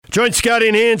Join Scotty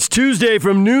and Hans Tuesday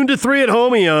from noon to 3 at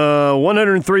Homey,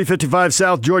 10355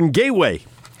 South Jordan Gateway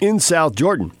in South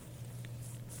Jordan.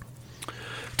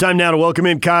 Time now to welcome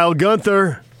in Kyle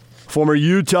Gunther, former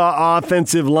Utah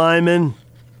offensive lineman,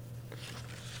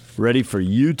 ready for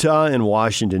Utah and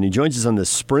Washington. He joins us on the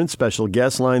Sprint special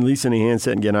guest line. Lease any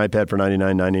handset and get an iPad for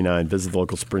 $99.99. Visit the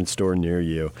local Sprint store near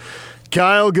you.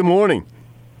 Kyle, good morning.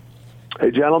 Hey,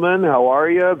 gentlemen, how are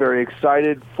you? Very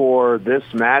excited for this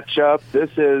matchup. This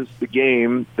is the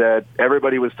game that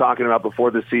everybody was talking about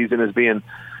before the season as being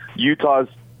Utah's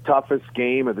toughest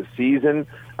game of the season.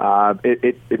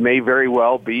 It may very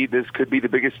well be. This could be the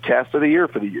biggest test of the year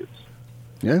for the Utes.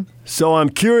 Yeah. So I'm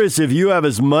curious if you have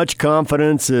as much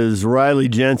confidence as Riley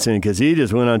Jensen, because he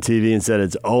just went on TV and said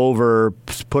it's over,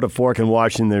 put a fork in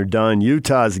Washington, they're done.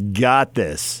 Utah's got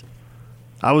this.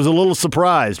 I was a little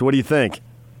surprised. What do you think?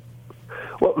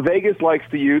 Well, Vegas likes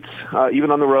the Utes.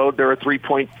 Even on the road, they're a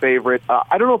 3-point favorite.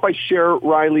 I don't know if I share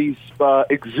Riley's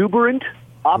exuberant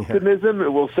optimism.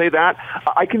 We'll say that.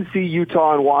 I can see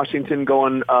Utah and Washington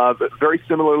going very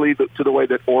similarly to the way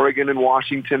that Oregon and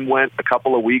Washington went a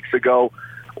couple of weeks ago.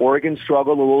 Oregon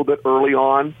struggled a little bit early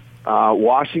on.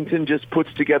 Washington just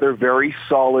puts together very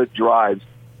solid drives.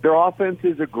 Their offense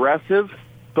is aggressive,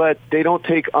 but they don't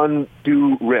take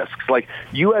undue risks. Like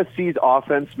USC's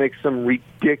offense makes some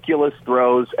ridiculous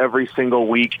throws every single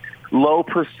week, low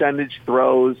percentage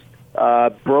throws,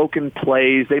 broken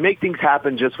plays. They make things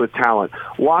happen just with talent.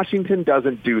 Washington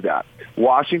doesn't do that.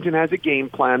 Washington has a game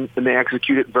plan, and they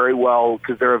execute it very well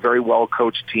because they're a very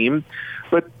well-coached team.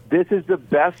 But this is the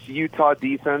best Utah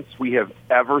defense we have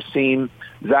ever seen.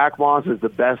 Zach Moss is the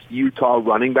best Utah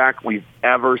running back we've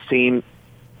ever seen.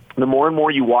 The more and more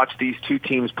you watch these two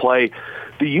teams play,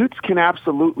 the Utes can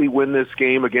absolutely win this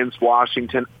game against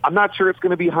Washington. I'm not sure it's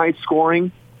going to be high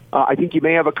scoring. I think you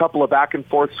may have a couple of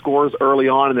back-and-forth scores early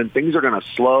on, and then things are going to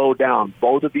slow down.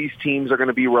 Both of these teams are going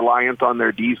to be reliant on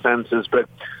their defenses, but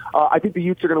I think the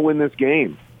Utes are going to win this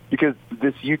game because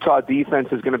this Utah defense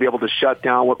is going to be able to shut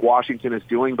down what Washington is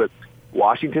doing, but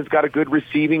Washington's got a good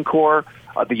receiving core.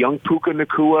 The young Puka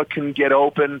Nacua can get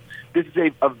open. This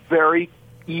is a very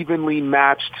evenly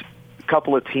matched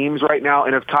couple of teams right now,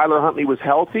 and if Tyler Huntley was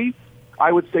healthy,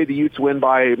 I would say the Utes win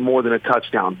by more than a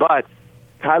touchdown, but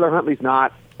Tyler Huntley's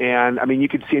not. And, I mean, you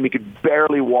could see him. He could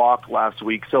barely walk last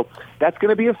week. So that's going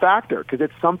to be a factor because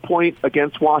at some point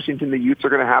against Washington, the Utes are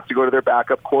going to have to go to their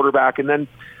backup quarterback, and then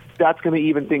that's going to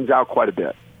even things out quite a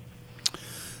bit.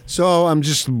 So I'm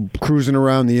just cruising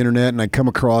around the internet, and I come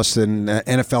across an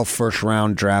NFL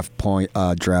first-round draft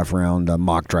round,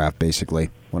 mock draft, basically,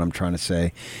 what I'm trying to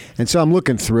say. And so I'm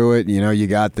looking through it. You know, you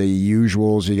got the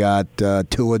usuals. You got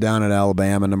Tua down at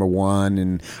Alabama, number 1,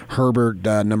 and Herbert,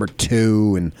 number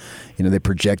 2, and you know, they're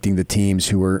projecting the teams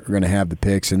who are going to have the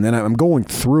picks. And then I'm going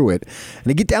through it,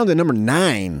 and I get down to number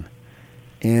 9.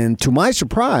 And to my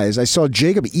surprise, I saw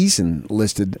Jacob Eason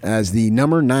listed as the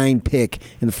number 9 pick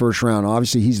in the first round.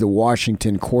 Obviously, he's the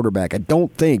Washington quarterback. I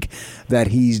don't think that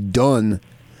he's done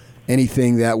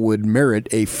anything that would merit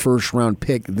a first-round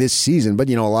pick this season. But,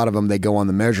 you know, a lot of them, they go on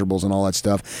the measurables and all that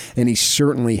stuff, and he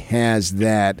certainly has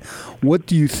that. What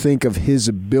do you think of his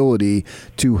ability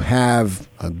to have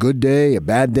a good day, a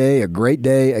bad day, a great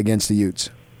day against the Utes?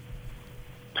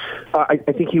 I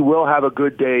think he will have a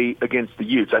good day against the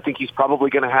Utes. I think he's probably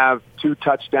going to have 2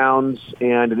 touchdowns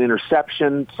and an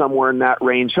interception, somewhere in that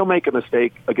range. He'll make a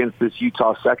mistake against this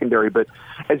Utah secondary. But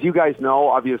as you guys know,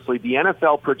 obviously, the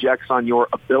NFL projects on your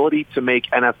ability to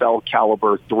make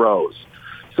NFL-caliber throws.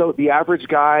 So the average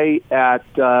guy at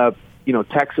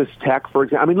Texas Tech, for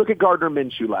example, I mean, look at Gardner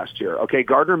Minshew last year. Okay,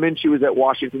 Gardner Minshew was at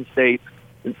Washington State,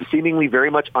 seemingly very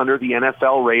much under the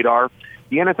NFL radar.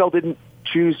 The NFL didn't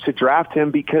choose to draft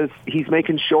him because he's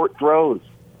making short throws,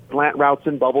 slant routes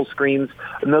and bubble screens,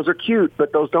 and those are cute,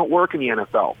 but those don't work in the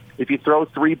NFL. If you throw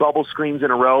 3 bubble screens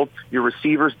in a row, your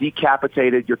receiver's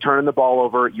decapitated, you're turning the ball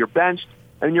over, you're benched,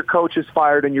 and your coach is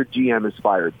fired and your GM is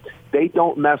fired. They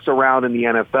don't mess around in the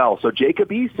NFL. So Jacob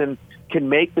Eason can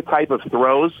make the type of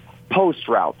throws, post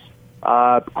routes,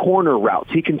 corner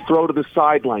routes. He can throw to the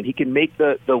sideline. He can make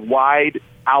the wide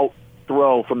out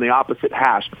throw from the opposite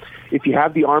hash. If you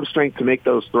have the arm strength to make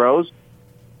those throws,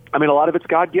 I mean, a lot of it's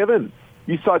God-given.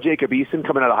 You saw Jacob Eason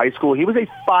coming out of high school. He was a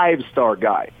 5-star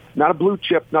guy, not a blue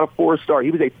chip, not a 4-star.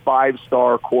 He was a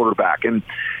 5-star quarterback. And,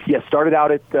 yeah, started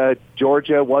out at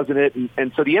Georgia, wasn't it?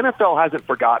 And so the NFL hasn't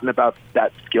forgotten about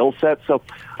that skill set. So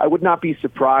I would not be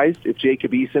surprised if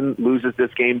Jacob Eason loses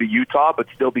this game to Utah but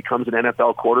still becomes an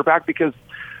NFL quarterback because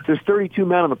there's 32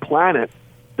 men on the planet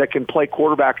that can play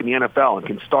quarterback in the NFL and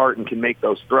can start and can make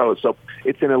those throws. So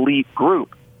it's an elite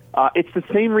group. It's the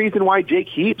same reason why Jake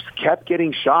Heaps kept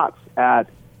getting shots at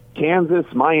Kansas,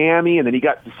 Miami, and then he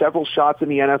got several shots in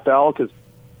the NFL. Because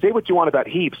say what you want about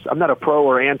Heaps, I'm not a pro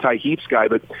or anti-Heaps guy,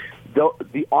 but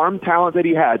the arm talent that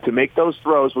he had to make those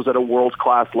throws was at a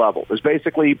world-class level. There's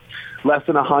basically less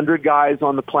than 100 guys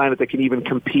on the planet that can even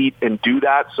compete and do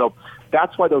that. So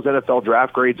that's why those NFL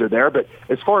draft grades are there. But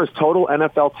as far as total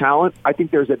NFL talent, I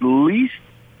think there's at least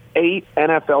 8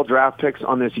 NFL draft picks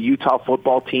on this Utah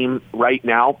football team right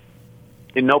now,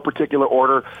 in no particular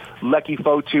order. Lecky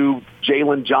Fotu,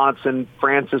 Jalen Johnson,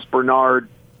 Francis Bernard,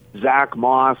 Zach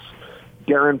Moss,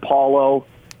 Darren Paulo,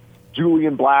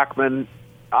 Julian Blackman,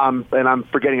 and I'm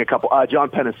forgetting a couple, John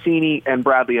Penasini and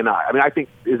Bradley and I mean, I think,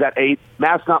 is that 8?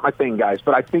 Math's not my thing, guys,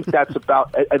 but I think that's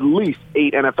about at least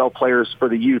 8 NFL players for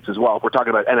the Utes as well, if we're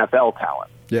talking about NFL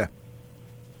talent. Yeah.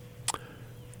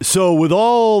 So with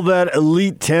all that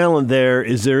elite talent there,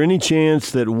 is there any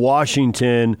chance that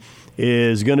Washington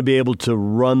is going to be able to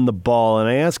run the ball? And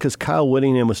I ask because Kyle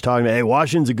Whittingham was talking about, hey,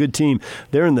 Washington's a good team.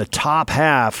 They're in the top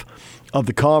half of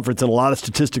the conference in a lot of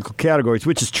statistical categories,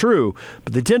 which is true,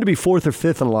 but they tend to be 4th or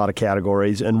 5th in a lot of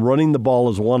categories, and running the ball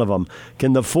is one of them.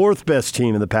 Can the 4th best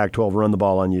team in the Pac-12 run the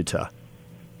ball on Utah?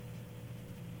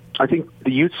 I think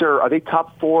the Utes are they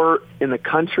top 4 in the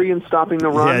country in stopping the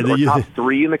run, or top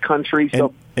 3 in the country?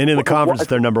 And in the conference,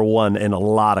 they're number 1 in a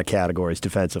lot of categories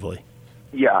defensively.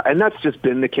 Yeah, and that's just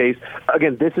been the case.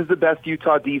 Again, this is the best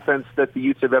Utah defense that the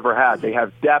Utes have ever had. They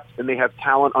have depth and they have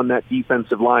talent on that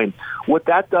defensive line. What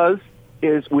that does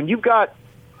is when you've got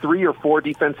 3 or 4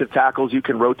 defensive tackles you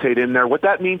can rotate in there, what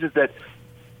that means is that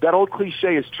old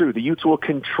cliche is true. The Utes will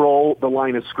control the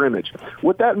line of scrimmage.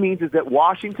 What that means is that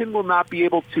Washington will not be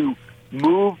able to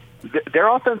move. Their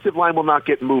offensive line will not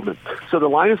get movement. So the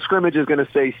line of scrimmage is going to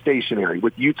stay stationary.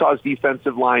 With Utah's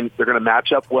defensive line, they're going to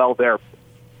match up well there.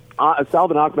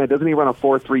 Salvin Ahmed, doesn't he run a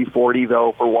 4.3 40,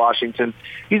 though, for Washington?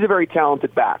 He's a very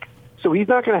talented back. So he's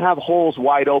not going to have holes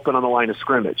wide open on the line of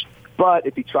scrimmage. But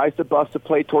if he tries to bust a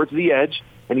play towards the edge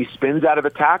and he spins out of a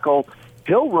tackle,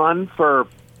 he'll run for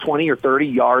 20 or 30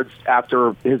 yards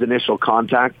after his initial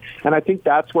contact. And I think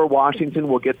that's where Washington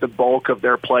will get the bulk of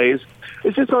their plays.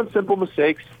 It's just on simple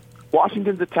mistakes.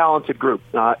 Washington's a talented group.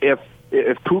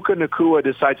 If Puka Nacua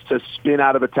decides to spin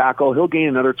out of a tackle, he'll gain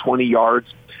another 20 yards.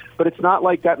 But it's not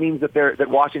like that means that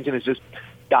Washington is just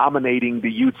dominating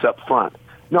the Utes up front.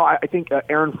 No, I think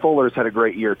Aaron Fuller's had a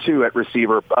great year, too, at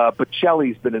receiver.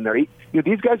 Bocelli's been in there.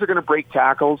 These guys are going to break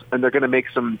tackles, and they're going to make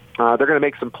some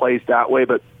plays that way.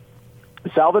 But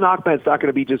Salvin Ahmed's not going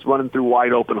to be just running through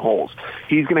wide open holes.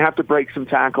 He's going to have to break some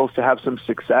tackles to have some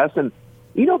success. And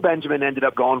Benjamin ended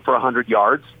up going for 100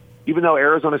 yards, even though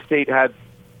Arizona State had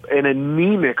an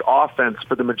anemic offense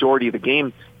for the majority of the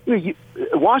game.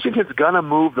 Washington's going to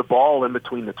move the ball in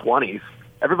between the 20s.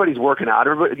 Everybody's working out.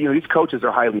 These coaches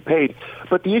are highly paid.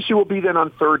 But the issue will be then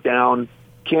on third down.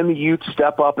 Can the Utes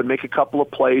step up and make a couple of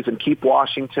plays and keep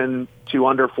Washington to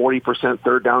under 40%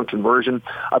 third down conversion?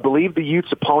 I believe the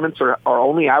Utes' opponents are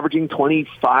only averaging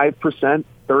 25%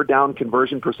 third down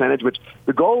conversion percentage, which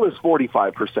the goal is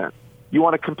 45%. You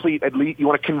want to convert at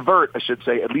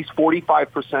least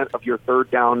 45% of your third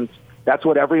downs. That's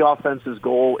what every offense's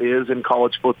goal is in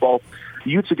college football. The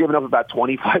Utes are giving up about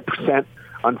 25%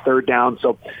 on third down.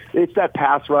 So it's that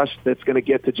pass rush that's going to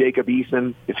get to Jacob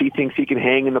Eason if he thinks he can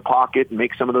hang in the pocket and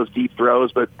make some of those deep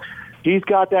throws. But he's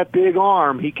got that big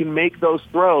arm. He can make those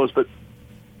throws. But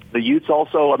the Utes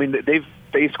also, they've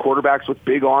faced quarterbacks with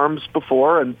big arms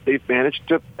before, and they've managed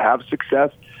to have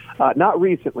success. Not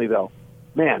recently, though.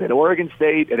 Man, at Oregon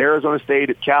State, at Arizona State,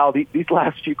 at Cal, these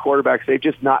last few quarterbacks, they've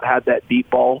just not had that deep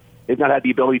ball. They've not had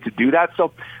the ability to do that.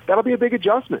 So that'll be a big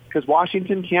adjustment because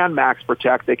Washington can max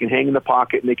protect. They can hang in the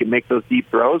pocket and they can make those deep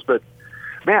throws. But,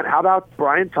 man, how about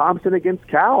Brian Thompson against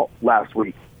Cal last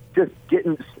week? Just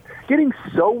getting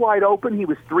so wide open. He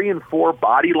was 3 and 4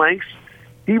 body lengths.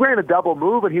 He ran a double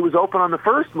move, and he was open on the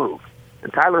first move.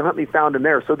 And Tyler Huntley found him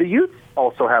there. So the Utes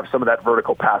also have some of that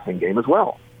vertical passing game as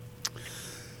well.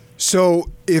 So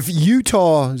if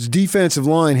Utah's defensive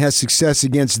line has success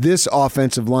against this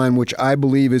offensive line, which I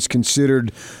believe is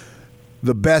considered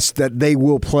the best that they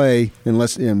will play,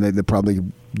 unless they probably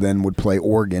then would play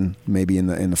Oregon maybe in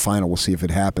the final. We'll see if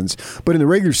it happens. But in the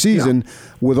regular season,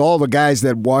 with all the guys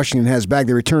that Washington has back,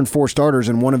 they returned 4 starters,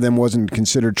 and one of them wasn't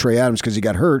considered Trey Adams because he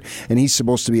got hurt, and he's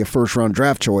supposed to be a first-round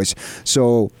draft choice.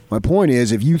 So my point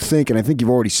is, if you think, and I think you've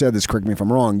already said this, correct me if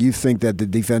I'm wrong, you think that the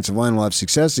defensive line will have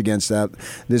success against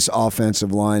this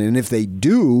offensive line, and if they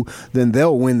do, then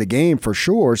they'll win the game for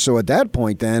sure. So at that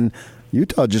point then,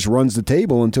 Utah just runs the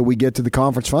table until we get to the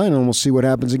conference final, and we'll see what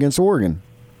happens against Oregon.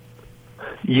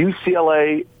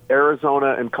 UCLA,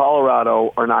 Arizona, and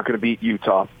Colorado are not going to beat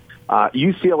Utah.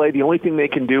 UCLA, the only thing they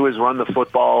can do is run the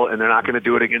football, and they're not going to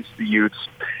do it against the Utes.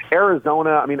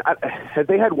 Arizona, I mean, have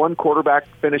they had one quarterback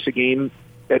finish a game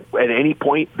at any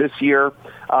point this year?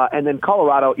 And then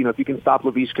Colorado, if you can stop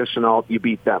Laviska Shenault, you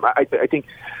beat them. I think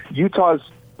Utah's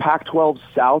Pac-12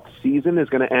 South season is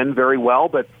going to end very well,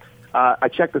 but I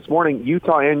checked this morning,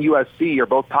 Utah and USC are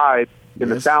both tied in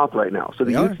the South right now. So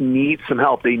the Utes need some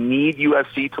help. They need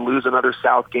USC to lose another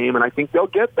South game, and I think they'll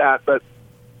get that, but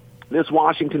this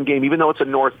Washington game, even though it's a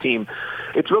North team,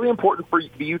 it's really important for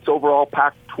the Utes' overall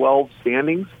Pac-12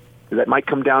 standings. That might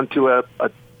come down to a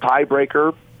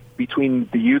tiebreaker between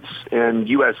the Utes and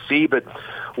USC, but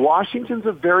Washington's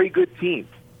a very good team.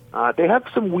 They have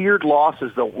some weird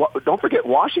losses, though. Don't forget,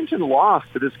 Washington lost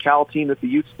to this Cal team that the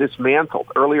Utes dismantled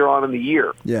earlier on in the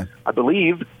year. Yeah. I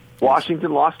believe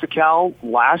Washington lost to Cal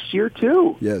last year,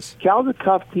 too. Yes. Cal's a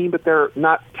tough team, but they're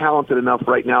not talented enough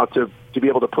right now to be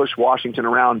able to push Washington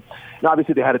around. And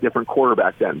obviously, they had a different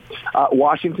quarterback then.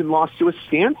 Washington lost to a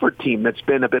Stanford team that's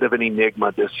been a bit of an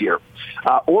enigma this year.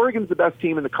 Oregon's the best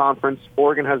team in the conference.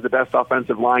 Oregon has the best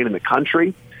offensive line in the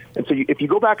country. And so if you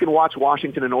go back and watch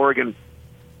Washington and Oregon,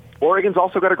 Oregon's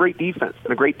also got a great defense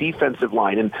and a great defensive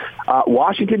line. And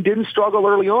Washington didn't struggle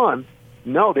early on.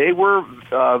 No, they were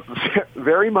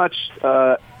very much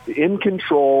in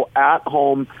control at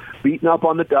home, beating up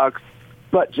on the Ducks.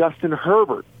 But Justin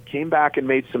Herbert came back and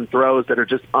made some throws that are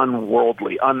just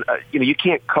unworldly. You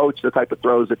can't coach the type of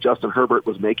throws that Justin Herbert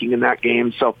was making in that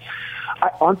game. So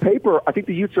on paper, I think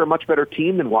the Utes are a much better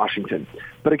team than Washington.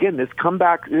 But again, this comes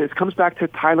back to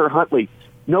Tyler Huntley.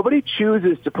 Nobody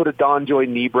chooses to put a DonJoy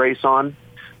knee brace on.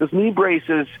 Those knee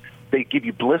braces, they give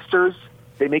you blisters.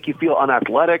 They make you feel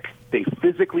unathletic. They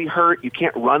physically hurt. You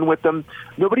can't run with them.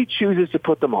 Nobody chooses to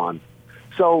put them on.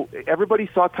 So everybody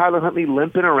saw Tyler Huntley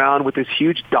limping around with this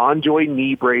huge DonJoy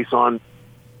knee brace on.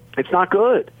 It's not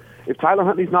good. If Tyler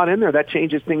Huntley's not in there, that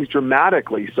changes things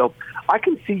dramatically. So I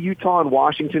can see Utah and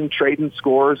Washington trading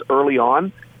scores early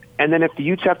on. And then if the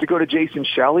Utes have to go to Jason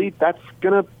Shelley, that's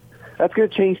going to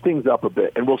change things up a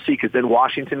bit. And we'll see, because then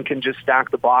Washington can just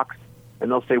stack the box, and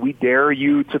they'll say, we dare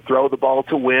you to throw the ball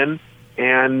to win.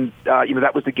 And,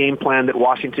 that was the game plan that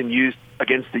Washington used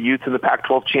against the Utes in the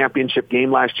Pac-12 championship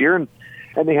game last year, and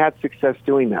they had success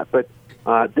doing that. But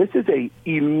this is a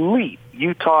elite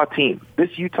Utah team. This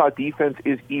Utah defense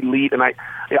is elite, and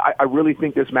I really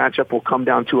think this matchup will come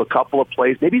down to a couple of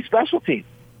plays, maybe special teams.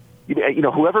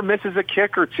 Whoever misses a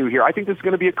kick or two here, I think this is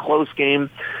going to be a close game,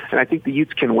 and I think the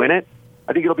Utes can win it.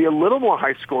 I think it'll be a little more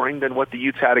high-scoring than what the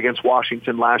Utes had against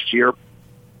Washington last year.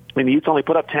 I mean, the Utes only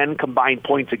put up 10 combined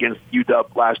points against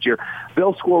UW last year.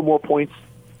 They'll score more points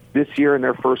this year in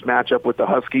their first matchup with the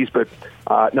Huskies. But,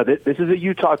 no, this is a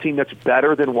Utah team that's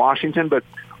better than Washington. But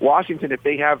Washington, if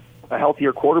they have a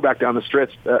healthier quarterback down the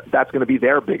stretch, that's going to be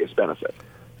their biggest benefit.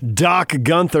 Doc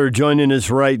Gunther joining us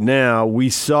right now. We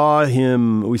saw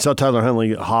Tyler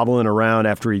Huntley hobbling around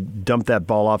after he dumped that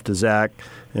ball off to Zach,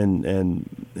 and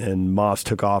Moss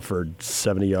took off for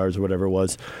 70 yards or whatever it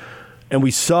was. And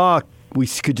we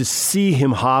could just see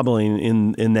him hobbling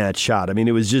in that shot. I mean,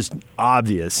 it was just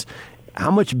obvious.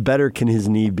 How much better can his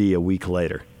knee be a week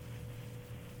later?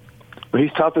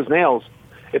 He's tough as nails.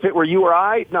 If it were you or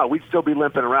I, no, we'd still be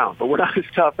limping around. But we're not as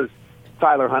tough as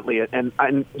Tyler Huntley.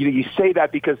 And you say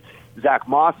that because Zach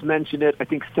Moss mentioned it. I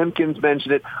think Simpkins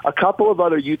mentioned it. A couple of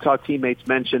other Utah teammates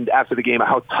mentioned after the game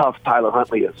how tough Tyler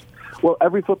Huntley is. Well,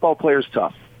 every football player is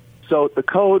tough. So the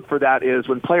code for that is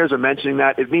when players are mentioning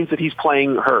that, it means that he's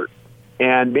playing hurt.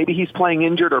 And maybe he's playing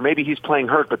injured or maybe he's playing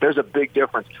hurt, but there's a big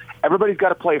difference. Everybody's got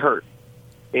to play hurt.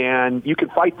 And you can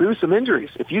fight through some injuries.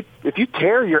 If you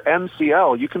tear your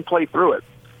MCL, you can play through it.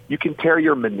 You can tear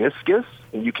your meniscus,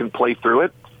 and you can play through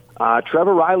it.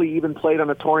 Trevor Riley even played on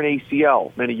a torn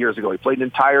ACL many years ago. He played an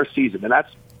entire season, and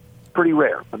that's pretty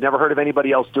rare. I've never heard of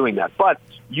anybody else doing that. But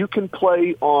you can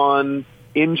play on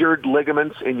injured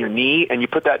ligaments in your knee, and you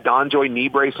put that DonJoy knee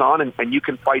brace on, and you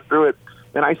can fight through it.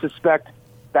 And I suspect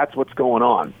that's what's going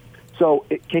on. So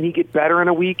can he get better in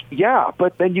a week? Yeah,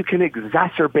 but then you can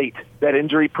exacerbate that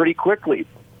injury pretty quickly.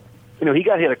 He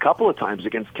got hit a couple of times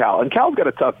against Cal, and Cal's got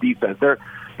a tough defense. They're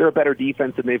a better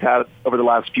defense than they've had over the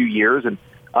last few years, and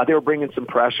they were bringing some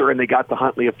pressure, and they got to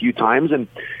Huntley a few times. And,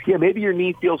 yeah, maybe your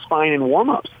knee feels fine in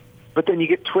warm-ups, but then you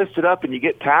get twisted up and you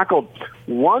get tackled.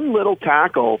 One little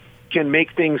tackle can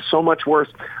make things so much worse.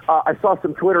 I saw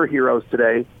some Twitter heroes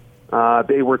today.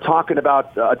 They were talking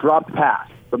about a dropped pass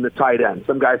from the tight end.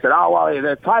 Some guy said,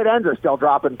 the tight ends are still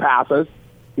dropping passes.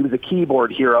 He was a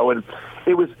keyboard hero. And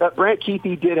it was Brant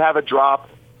Keithy did have a drop.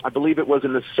 I believe it was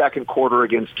in the second quarter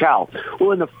against Cal.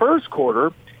 Well, in the first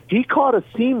quarter, he caught a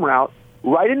seam route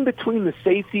right in between the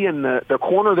safety and the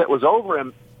corner that was over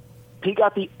him. He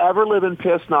got the ever-living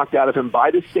piss knocked out of him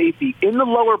by the safety in the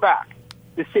lower back.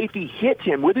 The safety hit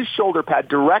him with his shoulder pad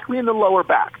directly in the lower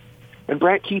back. And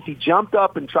Brant Kuithe jumped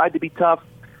up and tried to be tough,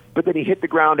 but then he hit the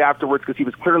ground afterwards because he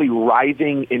was clearly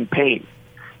writhing in pain.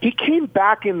 He came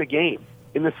back in the game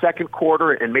in the second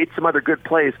quarter and made some other good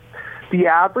plays. The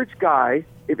average guy,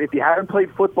 if you haven't played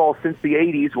football since the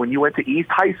 80s when you went to East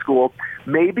High School,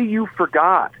 maybe you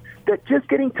forgot that just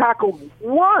getting tackled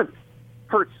once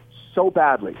hurts so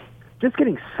badly. Just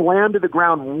getting slammed to the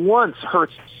ground once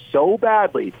hurts so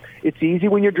badly. It's easy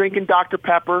when you're drinking Dr.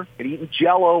 Pepper and eating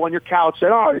Jell-O on your couch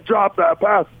saying, oh, I dropped that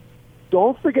pass.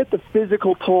 Don't forget the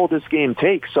physical toll this game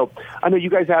takes. So I know you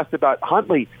guys asked about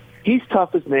Huntley. He's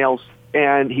tough as nails,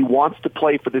 and he wants to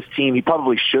play for this team. He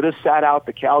probably should have sat out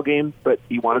the Cal game, but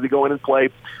he wanted to go in and play.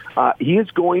 He is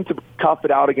going to tough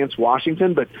it out against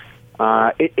Washington, but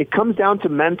it comes down to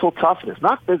mental toughness,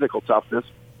 not physical toughness,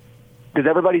 because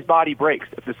everybody's body breaks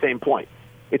at the same point.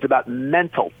 It's about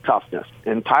mental toughness,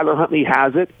 and Tyler Huntley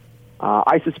has it.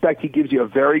 I suspect he gives you a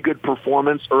very good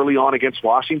performance early on against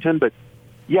Washington, but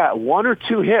yeah, one or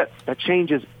two hits, that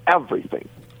changes everything.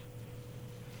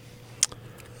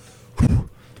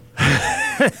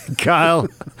 Kyle,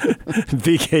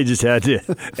 PK just had to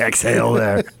exhale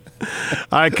there.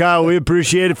 All right, Kyle, we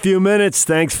appreciate a few minutes.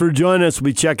 Thanks for joining us. We'll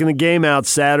be checking the game out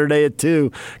Saturday at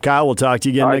 2. Kyle, we'll talk to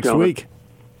you again next week.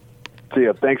 See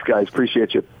ya. Thanks, guys.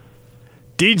 Appreciate you.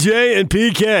 DJ and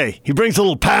PK. He brings a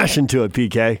little passion to it,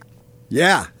 PK.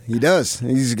 Yeah, he does.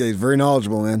 He's very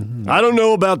knowledgeable, man. I don't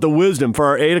know about the wisdom for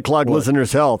our 8 o'clock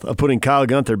listeners' health of putting Kyle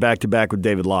Gunther back-to-back with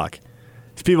David Locke.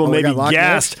 People may be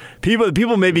gassed.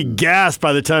 People may be gassed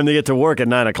by the time they get to work at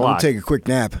 9 o'clock. I'll take a quick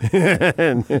nap.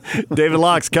 David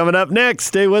Locke's coming up next.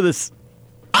 Stay with us.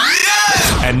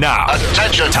 And now,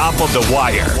 attention, top of the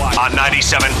wire on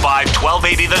 97.5,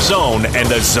 1280 The Zone and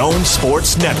the Zone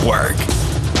Sports Network.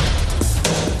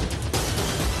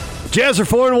 Jazz are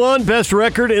 4-1, best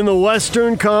record in the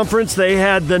Western Conference. They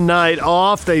had the night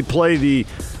off. They play the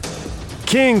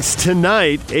Kings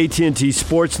tonight, AT&T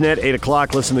Sportsnet, 8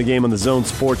 o'clock. Listen to the game on the Zone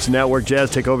Sports Network. Jazz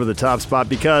take over the top spot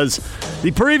because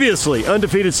the previously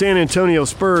undefeated San Antonio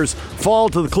Spurs fall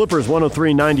to the Clippers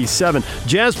 103-97.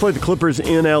 Jazz play the Clippers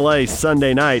in L.A.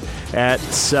 Sunday night at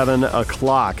 7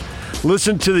 o'clock.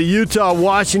 Listen to the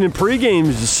Utah-Washington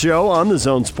pregame show on the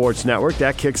Zone Sports Network.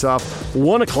 That kicks off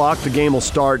 1 o'clock. The game will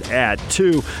start at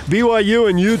 2. BYU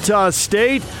and Utah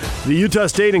State. The Utah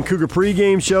State and Cougar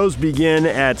pregame shows begin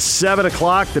at 7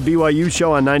 o'clock. The BYU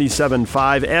show on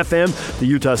 97.5 FM. The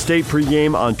Utah State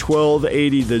pregame on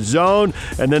 1280 The Zone.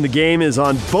 And then the game is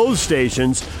on both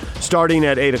stations starting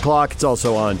at 8 o'clock. It's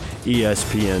also on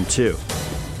ESPN2.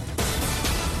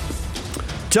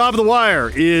 Top of the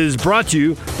Wire is brought to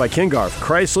you by Ken Garff,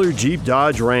 Chrysler, Jeep,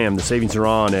 Dodge, Ram. The savings are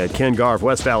on at Ken Garff,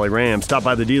 West Valley Ram. Stop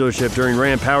by the dealership during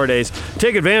Ram Power Days.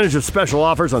 Take advantage of special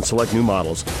offers on select new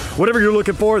models. Whatever you're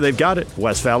looking for, they've got it.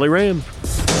 West Valley Ram.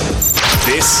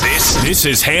 This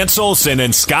is Hans Olsen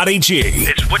and Scotty G.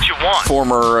 It's what you want.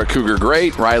 Former Cougar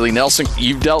great Riley Nelson.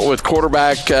 You've dealt with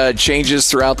quarterback changes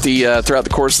throughout the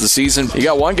course of the season. You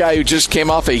got one guy who just came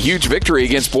off a huge victory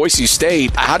against Boise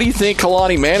State. How do you think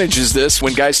Kalani manages this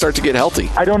when guys start to get healthy?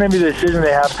 I don't envy the decision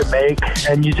they have to make,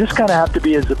 and you just kind of have to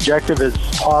be as objective as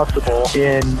possible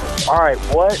in, all right,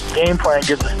 what game plan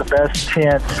gives us the best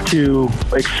chance to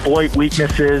exploit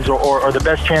weaknesses or the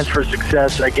best chance for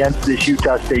success against this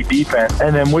Utah State defense?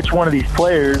 And then which one of these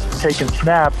players taking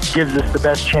snap gives us the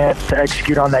best chance to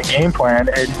execute on that game plan,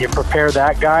 and you prepare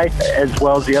that guy as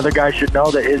well as the other guy should know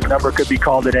that his number could be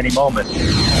called at any moment.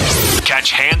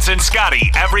 Catch Hans and Scotty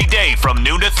every day from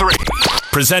noon to 3.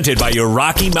 Presented by your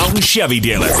Rocky Mountain Chevy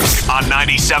dealers on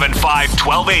 97.5,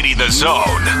 1280 The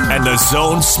Zone and the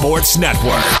Zone Sports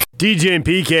Network. DJ and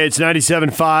PK, it's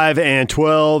 97.5 and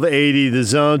 1280 The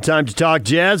Zone. Time to talk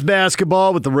Jazz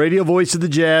basketball with the radio voice of the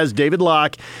Jazz, David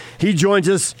Locke. He joins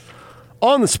us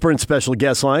on the Sprint Special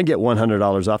Guest Line. Get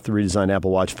 $100 off the redesigned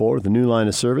Apple Watch 4 with a new line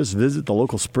of service. Visit the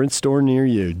local Sprint store near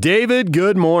you. David,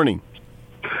 good morning.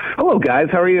 Hello, guys.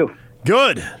 How are you?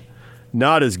 Good.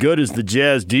 Not as good as the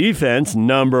Jazz defense,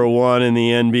 number one in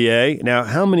the NBA. Now,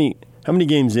 how many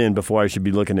games in before I should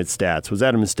be looking at stats? Was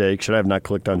that a mistake? Should I have not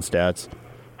clicked on stats?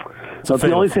 So it's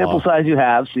the only sample size you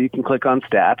have, so you can click on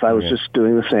stats. I was just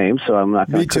doing the same, so I'm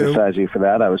not going to criticize you for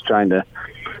that. I was trying to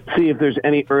see if there's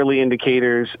any early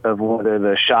indicators of whether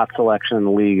the shot selection in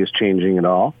the league is changing at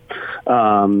all.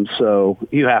 So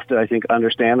you have to, I think,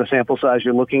 understand the sample size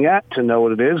you're looking at to know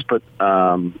what it is, but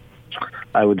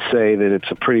I would say that it's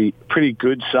a pretty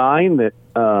good sign that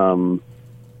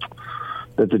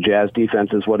that the Jazz defense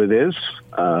is what it is.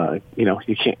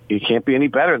 You can't be any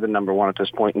better than number one at this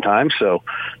point in time. So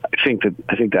I think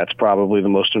that's probably the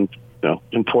most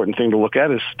important thing to look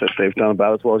at, is that they've done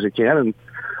about as well as you can. And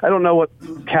I don't know what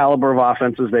caliber of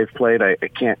offenses they've played. I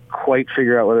can't quite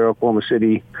figure out where Oklahoma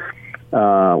City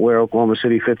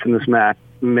fits in this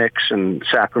mix. And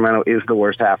Sacramento is the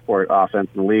worst half-court offense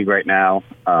in the league right now.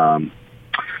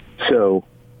 So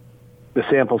the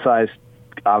sample size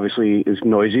obviously is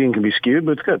noisy and can be skewed,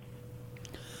 but it's good.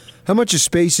 How much is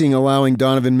spacing allowing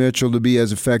Donovan Mitchell to be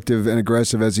as effective and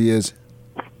aggressive as he is?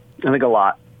 I think a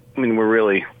lot. I mean,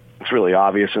 it's really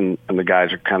obvious, and the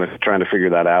guys are kind of trying to figure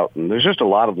that out. And there's just a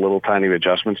lot of little tiny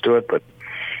adjustments to it, but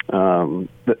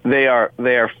they are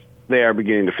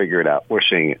beginning to figure it out. We're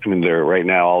seeing it. I mean, they're right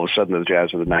now, all of a sudden, the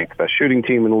Jazz are the 9th best shooting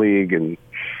team in the league, and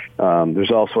there's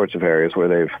all sorts of areas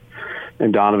where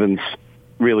and Donovan's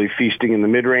really feasting in the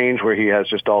mid-range where he has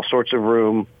just all sorts of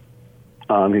room.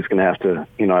 He's going to have to,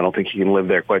 I don't think he can live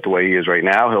there quite the way he is right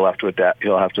now. He'll have to adapt.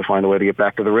 He'll have to find a way to get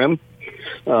back to the rim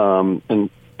in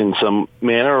some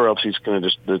manner, or else he's going to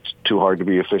it's too hard to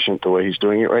be efficient the way he's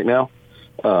doing it right now,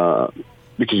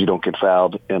 because you don't get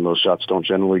fouled and those shots don't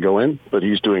generally go in. But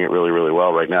he's doing it really, really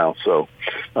well right now. So,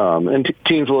 and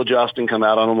teams will adjust and come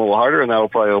out on him a little harder, and that will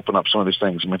probably open up some of these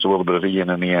things. I mean, it's a little bit of a yin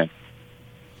and the yang.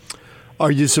 Are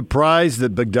you surprised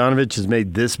that Bogdanović has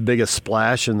made this big a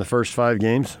splash in the first 5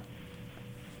 games?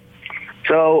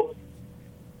 So,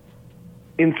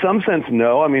 in some sense,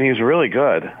 no. I mean, he's really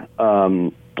good.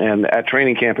 And at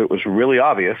training camp, it was really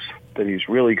obvious that he's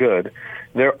really good.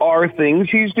 There are things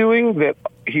he's doing that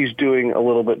he's doing a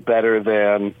little bit better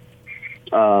than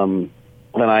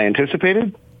I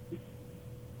anticipated.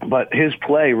 But his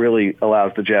play really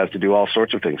allows the Jazz to do all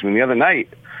sorts of things. I mean, the other night,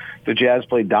 the Jazz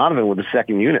played Donovan with the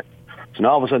second unit. So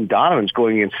now all of a sudden Donovan's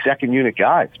going against second unit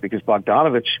guys because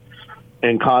Bogdanović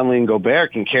and Conley and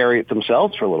Gobert can carry it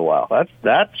themselves for a little while.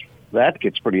 That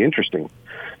gets pretty interesting.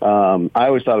 I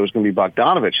always thought it was going to be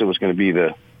Bogdanović that was going to be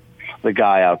the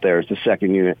guy out there as the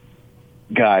second unit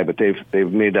guy, but they've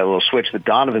made that little switch that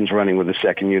Donovan's running with the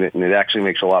second unit, and it actually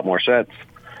makes a lot more sense.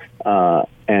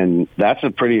 And that's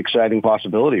a pretty exciting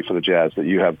possibility for the Jazz, that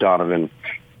you have Donovan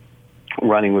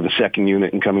running with the second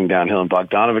unit and coming downhill, and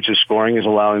Bogdanović's scoring is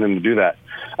allowing them to do that.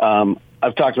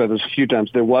 I've talked about this a few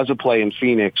times. There was a play in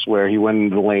Phoenix where he went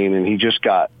into the lane and he just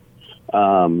got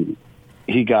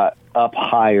up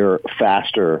higher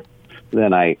faster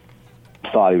than I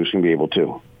thought he was going to be able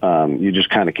to. You just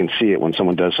kind of can see it when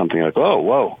someone does something like, oh,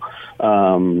 whoa,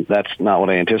 that's not what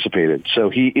I anticipated. So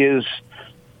Bogdanović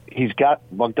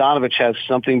has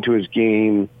something to his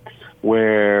game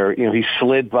where, he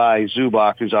slid by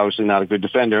Zubac, who's obviously not a good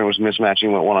defender, and was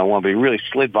mismatching, went one-on-one, but he really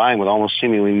slid by him with almost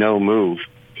seemingly no move.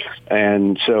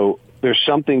 And so there's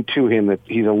something to him that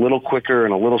he's a little quicker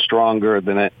and a little stronger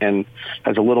and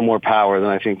has a little more power than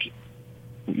I think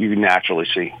you naturally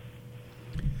see.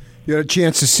 You had a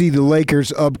chance to see the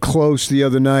Lakers up close the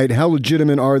other night. How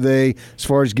legitimate are they as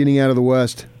far as getting out of the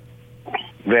West?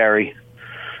 Very.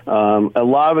 A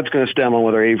lot of it's going to stem on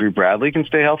whether Avery Bradley can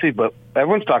stay healthy, but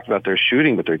everyone's talked about their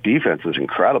shooting, but their defense is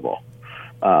incredible.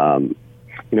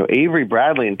 Avery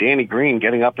Bradley and Danny Green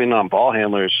getting up in on ball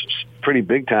handlers pretty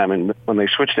big time. And when they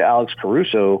switched to Alex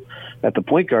Caruso at the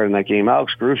point guard in that game,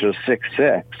 Alex Caruso's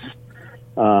 6'6".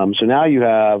 So now you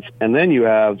have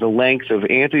the length of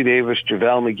Anthony Davis,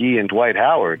 JaVale McGee, and Dwight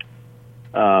Howard.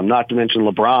 Not to mention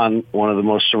LeBron, one of the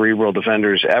most cerebral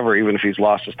defenders ever, even if he's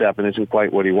lost a step and isn't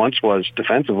quite what he once was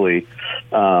defensively.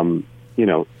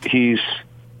 He's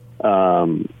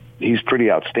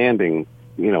pretty outstanding,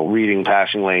 reading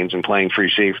passing lanes and playing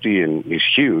free safety, and he's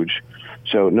huge.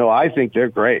 So, no, I think they're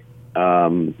great.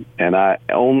 And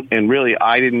really,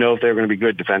 I didn't know if they were going to be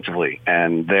good defensively.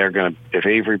 And if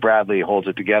Avery Bradley holds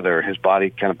it together, his body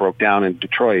kind of broke down in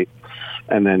Detroit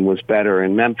and then was better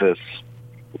in Memphis.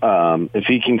 If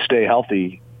he can stay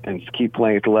healthy and keep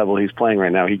playing at the level he's playing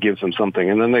right now, he gives them something.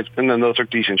 And then those are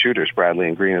decent shooters, Bradley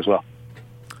and Green as well.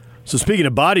 So speaking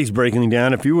of bodies breaking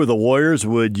down, if you were the Warriors,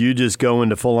 would you just go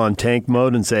into full-on tank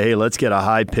mode and say, hey, let's get a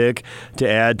high pick to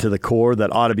add to the core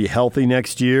that ought to be healthy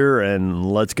next year, and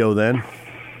let's go then?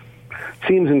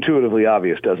 Seems intuitively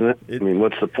obvious, doesn't it? I mean,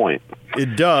 what's the point?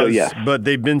 It does, so, yes. But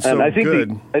they've been so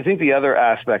good. I think the other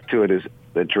aspect to it is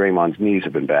that Draymond's knees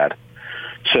have been bad.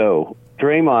 So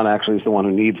Draymond actually is the one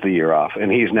who needs the year off,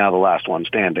 and he's now the last one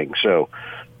standing. So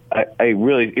I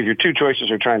really, if your two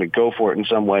choices are trying to go for it in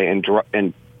some way and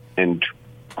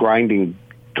grinding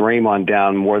Draymond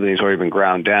down more than he's already been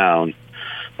ground down,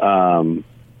 or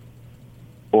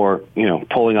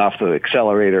pulling off the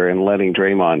accelerator and letting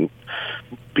Draymond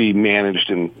be managed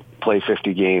and play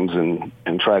 50 games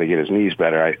and try to get his knees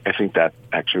better. I think that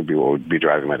actually would be what would be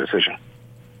driving my decision.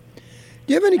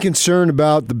 Do you have any concern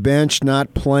about the bench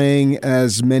not playing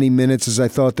as many minutes as I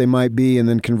thought they might be, and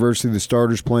then conversely the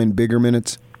starters playing bigger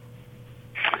minutes?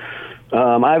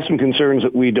 I have some concerns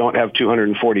that we don't have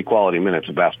 240 quality minutes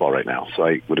of basketball right now, so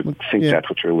I would think that's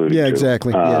what you're alluding to. Yeah,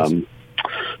 exactly. Yes.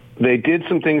 They did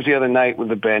some things the other night with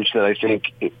the bench that I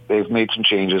think they've made some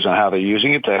changes on how they're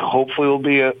using it that hopefully will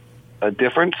be a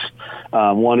difference.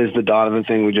 One is the Donovan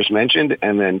thing we just mentioned,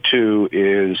 and then two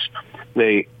is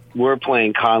they were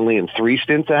playing Conley in 3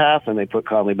 stints a half, and they put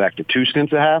Conley back to 2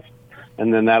 stints a half,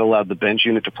 and then that allowed the bench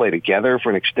unit to play together for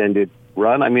an extended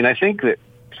run. I mean, I think that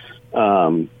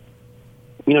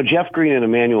Jeff Green and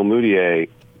Emmanuel Mudiay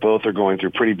both are going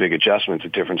through pretty big adjustments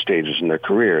at different stages in their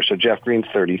career. So Jeff Green's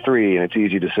 33, and it's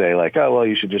easy to say, like, oh, well,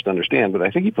 you should just understand. But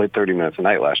I think he played 30 minutes a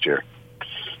night last year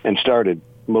and started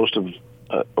most of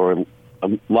or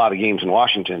a lot of games in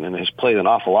Washington and has played an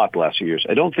awful lot the last few years.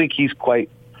 I don't think he's quite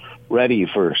ready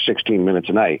for 16 minutes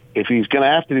a night. If he's going to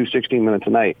have to do 16 minutes a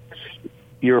night,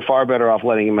 you're far better off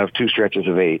letting him have 2 stretches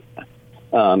of 8.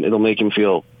 It'll make him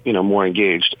feel, more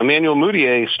engaged. Emmanuel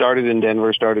Mudiay started in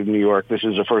Denver, started in New York. This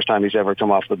is the first time he's ever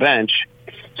come off the bench.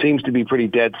 Seems to be pretty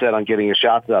dead set on getting his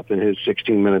shots up in his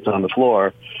 16 minutes on the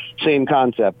floor. Same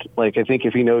concept. Like, I think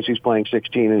if he knows he's playing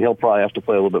 16, and he'll probably have to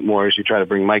play a little bit more as you try to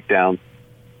bring Mike down.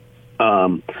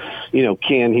 Can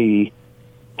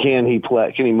he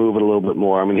play? Can he move it a little bit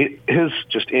more? I mean, his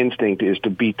just instinct is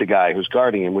to beat the guy who's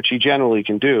guarding him, which he generally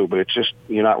can do. But it's just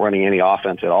you're not running any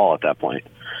offense at all at that point.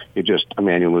 You just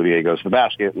Emmanuel Mudiay goes to the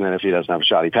basket, and then if he doesn't have a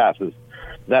shot, he passes.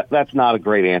 That's not a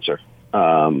great answer.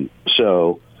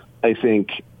 So I think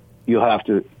you'll have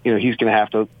to. He's going to have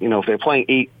to. If they're playing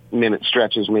 8-minute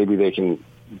stretches, maybe they can.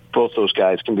 Both those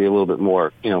guys can be a little bit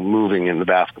more, moving in the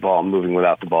basketball, moving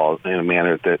without the ball in a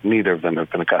manner that neither of them have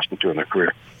been accustomed to in their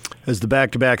career. As the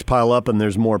back-to-backs pile up and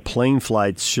there's more plane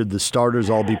flights, should the starters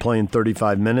all be playing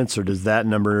 35 minutes, or does that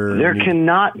number... There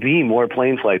cannot be more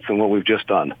plane flights than what we've just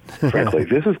done, frankly.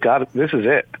 This is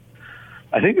it.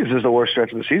 I think this is the worst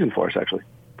stretch of the season for us, actually.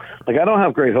 I don't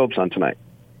have great hopes on tonight.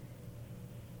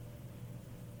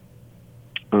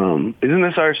 Isn't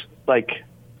this our, this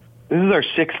is our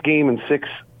 6th game in 6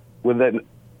 with that.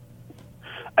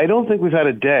 I don't think we've had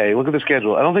a day, look at the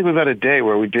schedule, I don't think we've had a day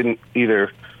where we didn't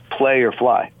either play or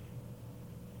fly.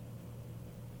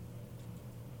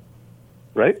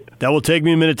 Right? That will take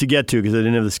me a minute to get to because I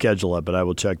didn't have the schedule up, but I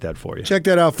will check that for you. Check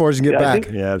that out for us and get back.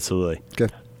 Yeah, absolutely.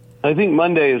 Okay. I think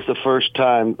Monday is the first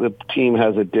time the team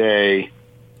has a day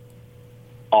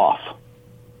off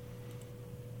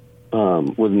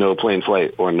with no plane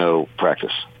flight or no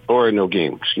practice or no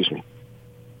game, excuse me.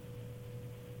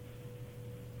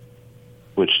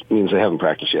 Which means they haven't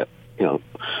practiced yet.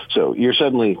 So you're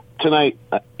suddenly tonight.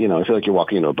 I feel like you're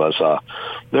walking into a buzzsaw.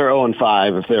 They're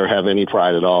 0-5. If they have any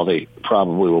pride at all, they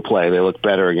probably will play. They look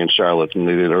better against Charlotte than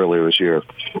they did earlier this year.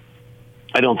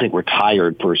 I don't think we're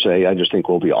tired per se. I just think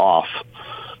we'll be off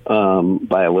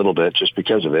by a little bit just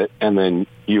because of it. And then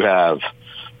you have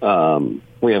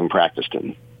we haven't practiced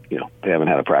in they haven't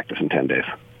had a practice in 10 days.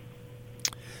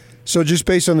 So just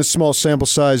based on the small sample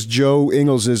size, Joe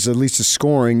Ingles is at least the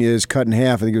scoring is cut in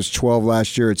half. I think it was 12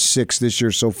 last year. It's 6 this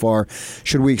year so far.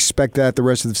 Should we expect that the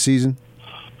rest of the season?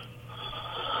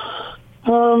 It's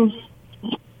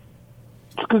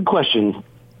a good question.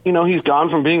 He's gone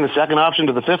from being the second option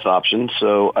to the 5th option,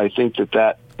 so I think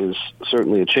that is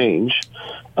certainly a change.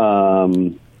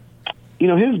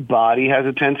 His body has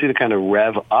a tendency to kind of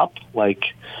rev up, like.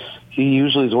 He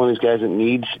usually is one of these guys that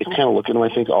needs, kind of look at him,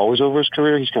 I think, always over his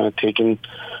career. He's kind of taken,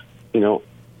 5,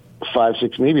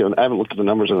 6, maybe. I haven't looked at the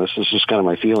numbers on this. This is just kind of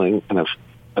my feeling, and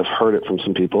I've heard it from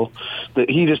some people, that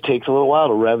he just takes a little while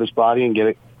to rev his body and get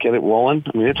it rolling.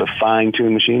 I mean, it's a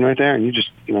fine-tuned machine right there, and you just,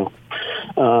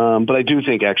 but I do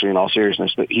think, actually, in all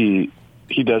seriousness, that he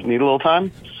does need a little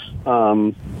time.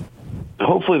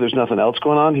 Hopefully there's nothing else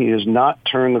going on. He has not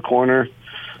turned the corner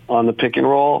on the pick and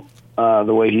roll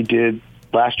the way he did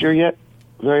last year yet.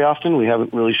 Very often we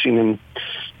haven't really seen him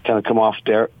kind of come off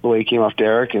the way he came off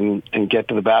Derek and get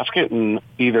to the basket, and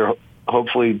either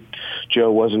hopefully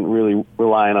Joe wasn't really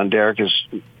relying on Derek as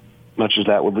much as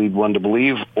that would lead one to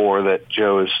believe, or that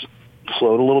Joe has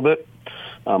slowed a little bit.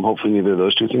 Hopefully neither of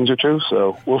those two things are true,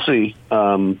 so we'll see.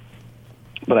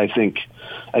 But I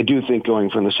do think going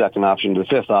from the 2nd option to the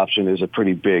 5th option is a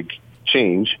pretty big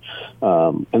change.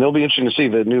 And it'll be interesting to see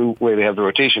the new way they have the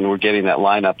rotation. We're getting that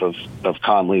lineup of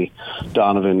Conley,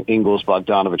 Donovan, Ingles,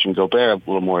 Bogdanovich, and Gobert a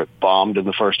little more bombed in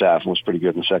the first half and was pretty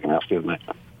good in the second half the other night.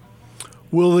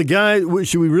 Will the guy?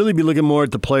 Should we really be looking more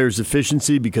at the player's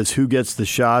efficiency, because who gets the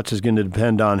shots is going to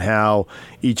depend on how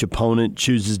each opponent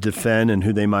chooses to defend and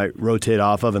who they might rotate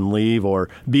off of and leave, or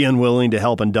be unwilling to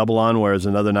help and double on, whereas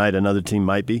another night another team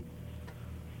might be?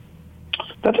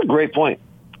 That's a great point.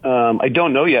 I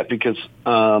don't know yet because we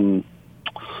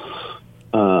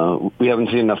haven't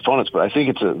seen enough opponents, but I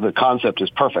think the concept is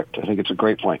perfect. I think it's a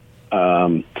great point.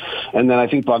 And then I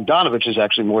think Bogdanovich is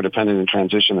actually more dependent in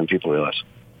transition than people realize.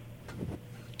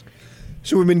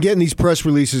 So we've been getting these press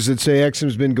releases that say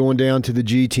Exum's been going down to the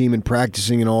G team and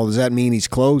practicing and all. Does that mean he's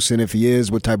close? And if he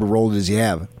is, what type of role does he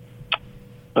have?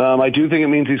 I do think it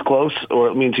means he's close, or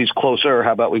it means he's closer.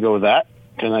 How about we go with that?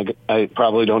 And I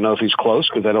probably don't know if he's close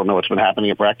because I don't know what's been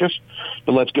happening at practice.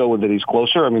 But let's go with that he's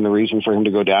closer. I mean, the reason for him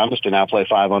to go down is to now play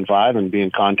 5-on-5 and be in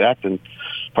contact and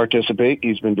participate.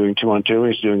 He's been doing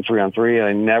 2-on-2. He's doing 3-on-3.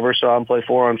 I never saw him play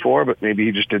 4-on-4, but maybe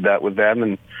he just did that with them.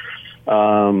 And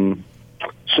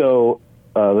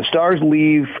the Stars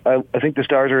leave. I think the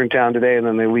Stars are in town today, and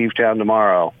then they leave town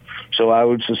tomorrow. So I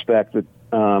would suspect that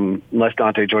unless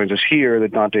Dante joins us here,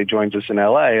 that Dante joins us in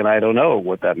L.A., and I don't know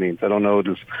what that means. I don't know.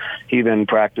 Does he then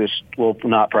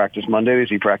not practice Monday? Does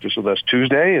he practice with us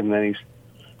Tuesday? And then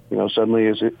he's, suddenly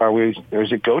is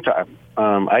it go time?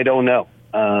 I don't know.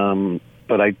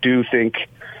 But I do think,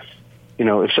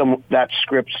 if that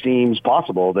script seems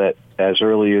possible, that as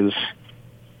early as,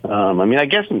 I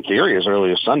guess in theory as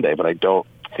early as Sunday, but I don't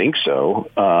think so.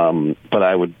 But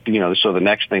I would, so the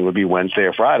next thing would be Wednesday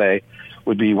or Friday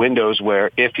would be windows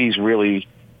where if he's really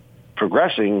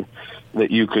progressing that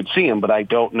you could see him, but I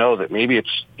don't know that maybe it's,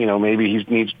 maybe he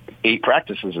needs 8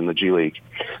 practices in the G League.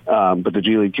 But the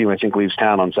G League team, I think, leaves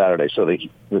town on Saturday. So and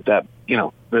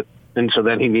so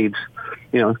then he needs,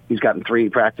 he's gotten 3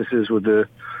 practices with the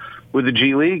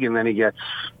G League, and then he gets,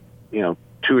 2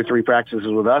 or 3 practices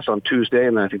with us on Tuesday,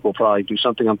 and then I think we'll probably do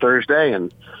something on Thursday.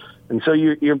 And so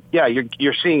you're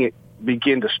seeing it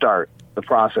begin to start the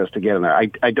process to get in there.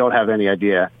 I don't have any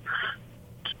idea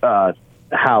how,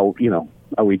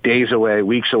 are we days away,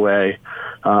 weeks away?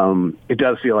 It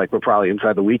does feel like we're probably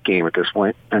inside the week game at this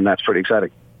point, and that's pretty exciting.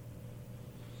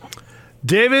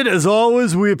 David, as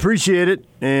always, we appreciate it,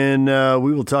 and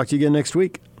we will talk to you again next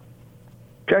week.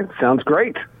 Okay, sounds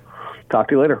great. Talk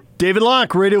to you later. David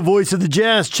Locke, radio voice of the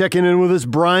Jazz, checking in with us.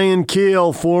 Brian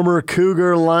Keel, former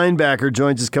Cougar linebacker,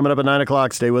 joins us coming up at 9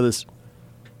 o'clock. Stay with us.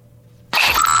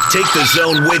 Take the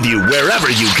Zone with you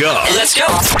wherever you go. Let's go.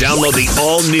 Download the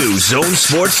all-new Zone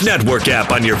Sports Network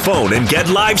app on your phone and get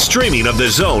live streaming of the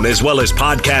Zone as well as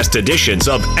podcast editions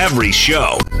of every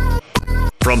show.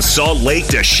 From Salt Lake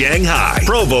to Shanghai,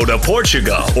 Provo to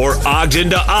Portugal, or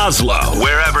Ogden to Oslo,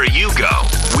 wherever you go,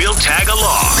 we'll tag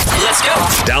along. Let's go.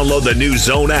 Download the new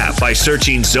Zone app by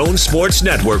searching Zone Sports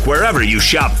Network wherever you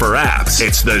shop for apps.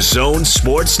 It's the Zone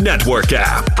Sports Network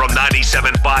app from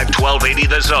 97.5 1280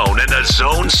 The Zone and the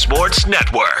Zone Sports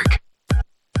Network.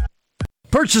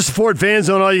 Purchase a Ford Fan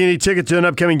Zone all-you-can-eat ticket to an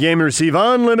upcoming game and receive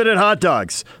unlimited hot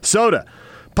dogs, soda,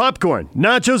 popcorn,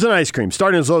 nachos, and ice cream,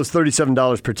 starting as low as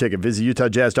 $37 per ticket. Visit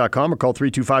UtahJazz.com or call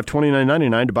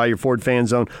 325-2999 to buy your Ford Fan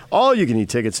Zone all-you-can-eat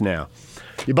tickets now.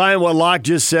 You buying what Locke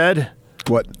just said?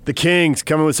 What? The Kings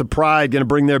coming with some pride, going to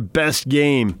bring their best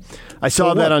game. I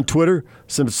saw that on Twitter,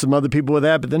 some other people with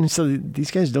that, but then he said these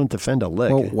guys don't defend a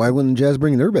lick. Well, why wouldn't Jazz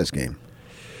bring their best game?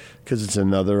 Because it's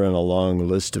another in a long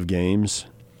list of games.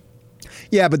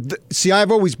 Yeah, but see, I've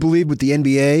always believed with the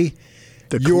NBA,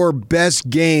 your best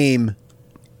game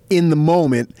in the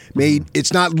moment,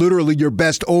 it's not literally your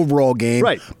best overall game,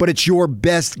 right, but it's your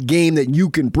best game that you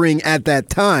can bring at that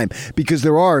time, because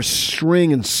there are a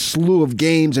string and slew of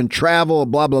games and travel,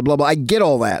 blah, blah, blah, blah. I get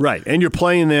all that. Right, and you're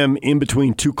playing them in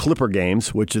between 2 Clipper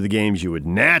games, which are the games you would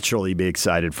naturally be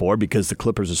excited for because the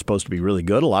Clippers are supposed to be really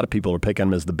good. A lot of people are picking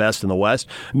them as the best in the West.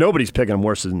 Nobody's picking them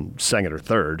worse than second or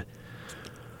third.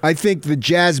 I think the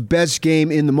Jazz best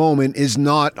game in the moment is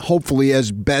not hopefully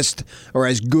as best or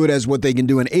as good as what they can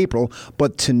do in April,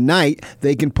 but tonight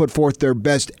they can put forth their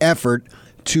best effort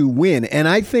to win. And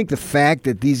I think the fact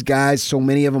that these guys, so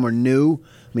many of them are new,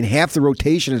 I mean, half the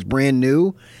rotation is brand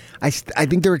new. I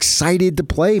think they're excited to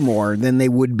play more than they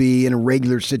would be in a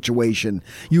regular situation.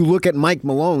 You look at Mike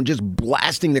Malone just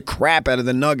blasting the crap out of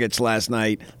the Nuggets last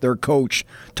night, their coach,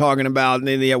 talking about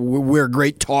we're a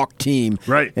great talk team,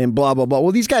 right, and blah, blah, blah.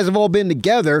 Well, these guys have all been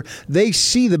together. They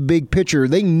see the big picture.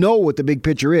 They know what the big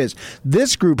picture is.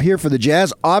 This group here for the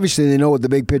Jazz, obviously they know what the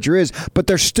big picture is, but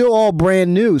they're still all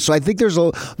brand new. So I think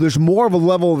there's more of a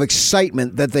level of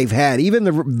excitement that they've had. Even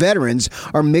the veterans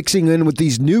are mixing in with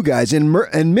these new guys, and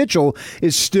Mitchell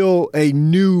is still a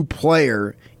new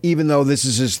player, even though this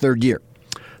is his third year.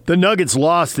 The Nuggets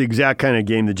lost the exact kind of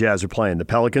game the Jazz are playing. The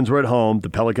Pelicans were at home. The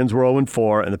Pelicans were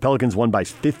 0-4, and the Pelicans won by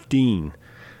 15.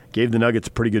 Gave the Nuggets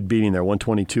a pretty good beating there,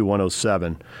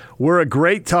 122-107. We're a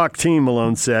great talk team,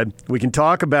 Malone said. We can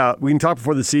talk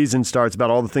before the season starts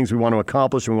about all the things we want to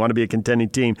accomplish and we want to be a contending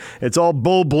team. It's all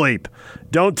bull bleep.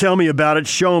 Don't tell me about it,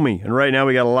 show me. And right now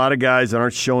we got a lot of guys that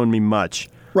aren't showing me much.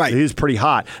 Right. So he's pretty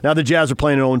hot. Now the Jazz are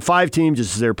playing an 0-5 team,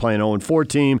 just as they're playing an 0-4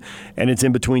 team, and it's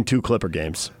in between 2 Clipper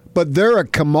games. But they're a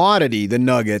commodity, the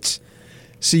Nuggets.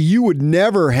 See, you would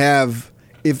never have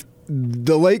if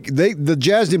the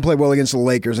Jazz didn't play well against the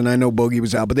Lakers, and I know Bogey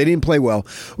was out, but they didn't play well.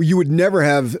 You would never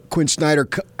have Quinn Snyder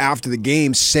after the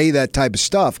game say that type of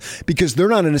stuff because they're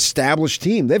not an established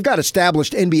team. They've got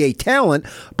established NBA talent,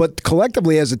 but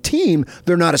collectively as a team,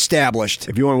 they're not established.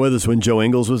 If you weren't with us when Joe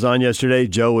Ingles was on yesterday,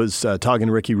 Joe was talking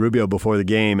to Ricky Rubio before the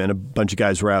game, and a bunch of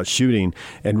guys were out shooting,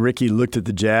 and Ricky looked at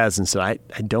the Jazz and said,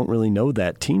 I don't really know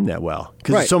that team that well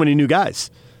because there's so many new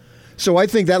guys. So I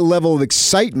think that level of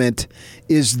excitement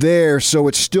is there, so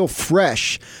it's still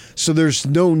fresh. So there's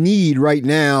no need right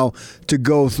now to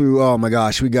go through, oh my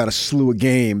gosh, we got a slew of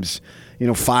games,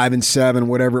 5 and 7,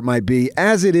 whatever it might be,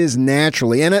 as it is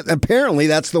naturally. And apparently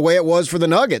that's the way it was for the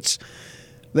Nuggets.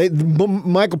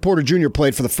 Michael Porter Jr.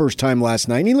 played for the first time last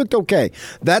night, and he looked okay.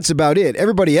 That's about it.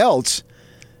 Everybody else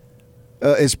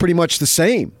is pretty much the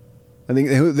same. I think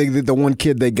the one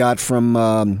kid they got from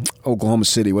Oklahoma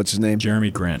City, what's his name? Jeremy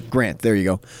Grant. Grant, there you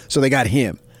go. So they got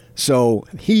him. So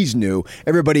he's new.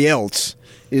 Everybody else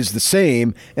is the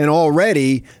same. And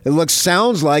already,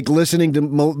 sounds like listening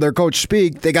to their coach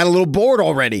speak, they got a little bored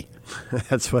already.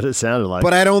 That's what it sounded like.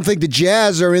 But I don't think the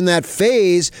Jazz are in that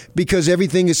phase because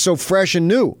everything is so fresh and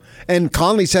new. And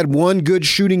Conley's had one good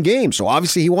shooting game, so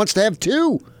obviously he wants to have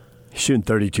 2. He's shooting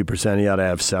 32%. He ought to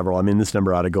have several. I mean, this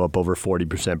number ought to go up over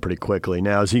 40% pretty quickly.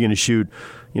 Now, is he going to shoot,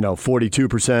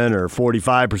 42% or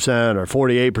 45% or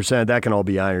 48%? That can all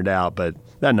be ironed out, but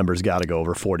that number's got to go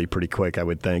over 40 pretty quick, I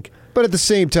would think. But at the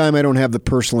same time, I don't have the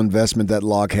personal investment that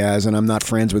Locke has, and I'm not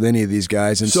friends with any of these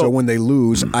guys. And so when they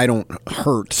lose, I don't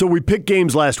hurt. So we picked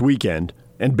games last weekend.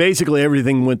 And basically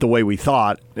everything went the way we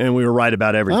thought, and we were right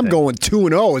about everything. I'm going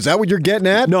 2-0. Is that what you're getting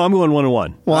at? No, I'm going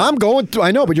 1-1. Well, I'm going. I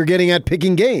know, but you're getting at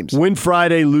picking games. Win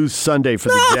Friday, lose Sunday for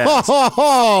the Jazz.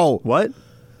 No! What?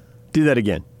 Do that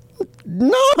again.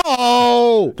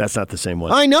 No! That's not the same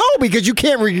one. I know, because you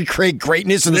can't recreate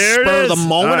greatness in the spur of the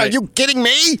moment. Right. Are you kidding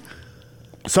me?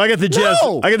 So I got the Jazz.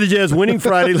 No. I got the Jazz winning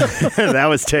Friday. That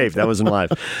was taped. That wasn't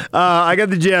live. I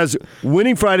got the Jazz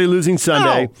winning Friday, losing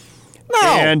Sunday. No.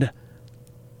 And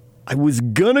I was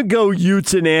going to go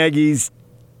Utes and Aggies,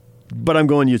 but I'm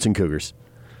going Utes and Cougars.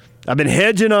 I've been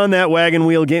hedging on that wagon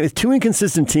wheel game. It's 2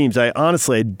 inconsistent teams. I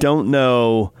don't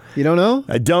know. You don't know?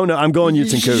 I don't know. I'm going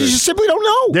Utes and Cougars. You just simply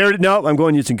don't know. No, I'm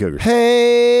going Utes and Cougars.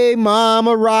 Hey,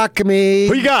 mama, rock me.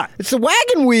 Who you got? It's the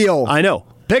wagon wheel. I know.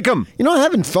 Pick them. I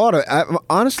haven't thought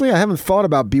honestly, I haven't thought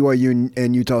about BYU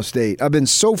and Utah State. I've been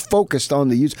so focused on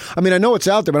the Utes. I mean, I know it's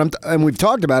out there, and we've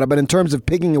talked about it, but in terms of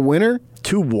picking a winner,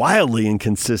 too wildly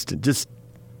inconsistent. Just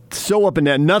so up and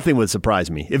down. Nothing would surprise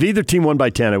me. If either team won by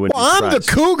 10, I wouldn't be surprised. I'm the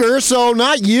Cougar, so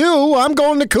not you. I'm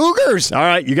going to Cougars. All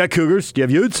right, you got Cougars. Do you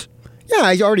have Utes? Yeah,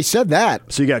 I already said that.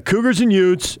 So you got Cougars and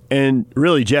Utes, and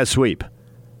really Jazz sweep.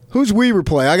 Who's Weaver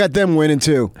play? I got them winning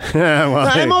too.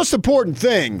 Well, the most important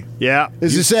thing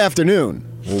is this afternoon.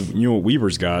 Well, you know what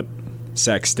Weaver's got?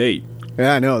 Sac State.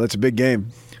 Yeah, I know. That's a big game.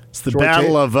 It's the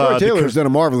battle of Troy Taylor's done a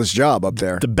marvelous job up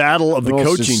there. The battle of the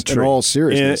coaching tree. In all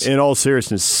seriousness. In all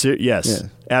seriousness, yes,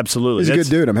 absolutely. He's a good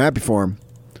dude. I'm happy for him.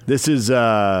 This is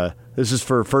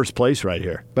for first place right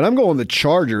here. But I'm going the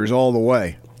Chargers all the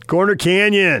way. Corner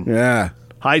Canyon. Yeah.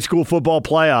 High school football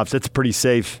playoffs. That's a pretty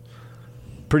safe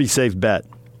bet.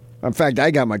 In fact, I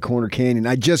got my Corner Canyon.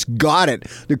 I just got it.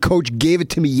 The coach gave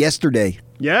it to me yesterday.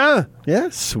 Yeah? Yeah.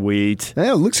 Sweet.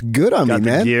 Yeah, it looks good on me,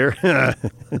 man. Gear.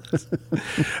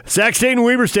 Sac State and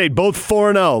Weber State, both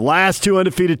 4-0. Last 2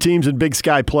 undefeated teams in Big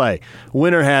Sky play.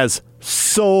 Winner has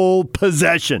sole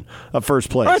possession of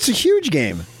first place. Oh, that's a huge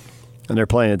game. And they're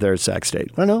playing it there at Sac State.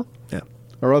 I know. Yeah.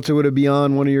 Or else it would be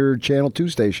on one of your Channel 2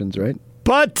 stations, right?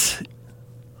 But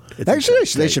actually,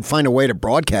 they should find a way to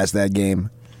broadcast that game.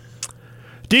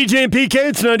 DJ and PK,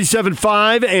 it's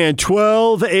 97.5 and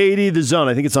 1280 The Zone.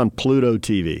 I think it's on Pluto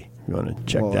TV. You want to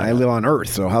check that out. I live on Earth,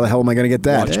 so how the hell am I going to get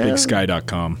that? Watch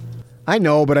BigSky.com. I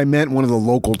know, but I meant one of the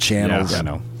local channels. Yeah, I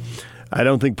know. I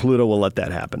don't think Pluto will let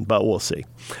that happen, but we'll see.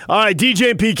 All right,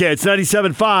 DJ and PK, it's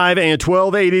 97.5 and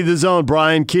 1280 The Zone.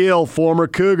 Brian Keel, former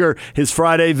Cougar, his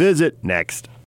Friday visit next.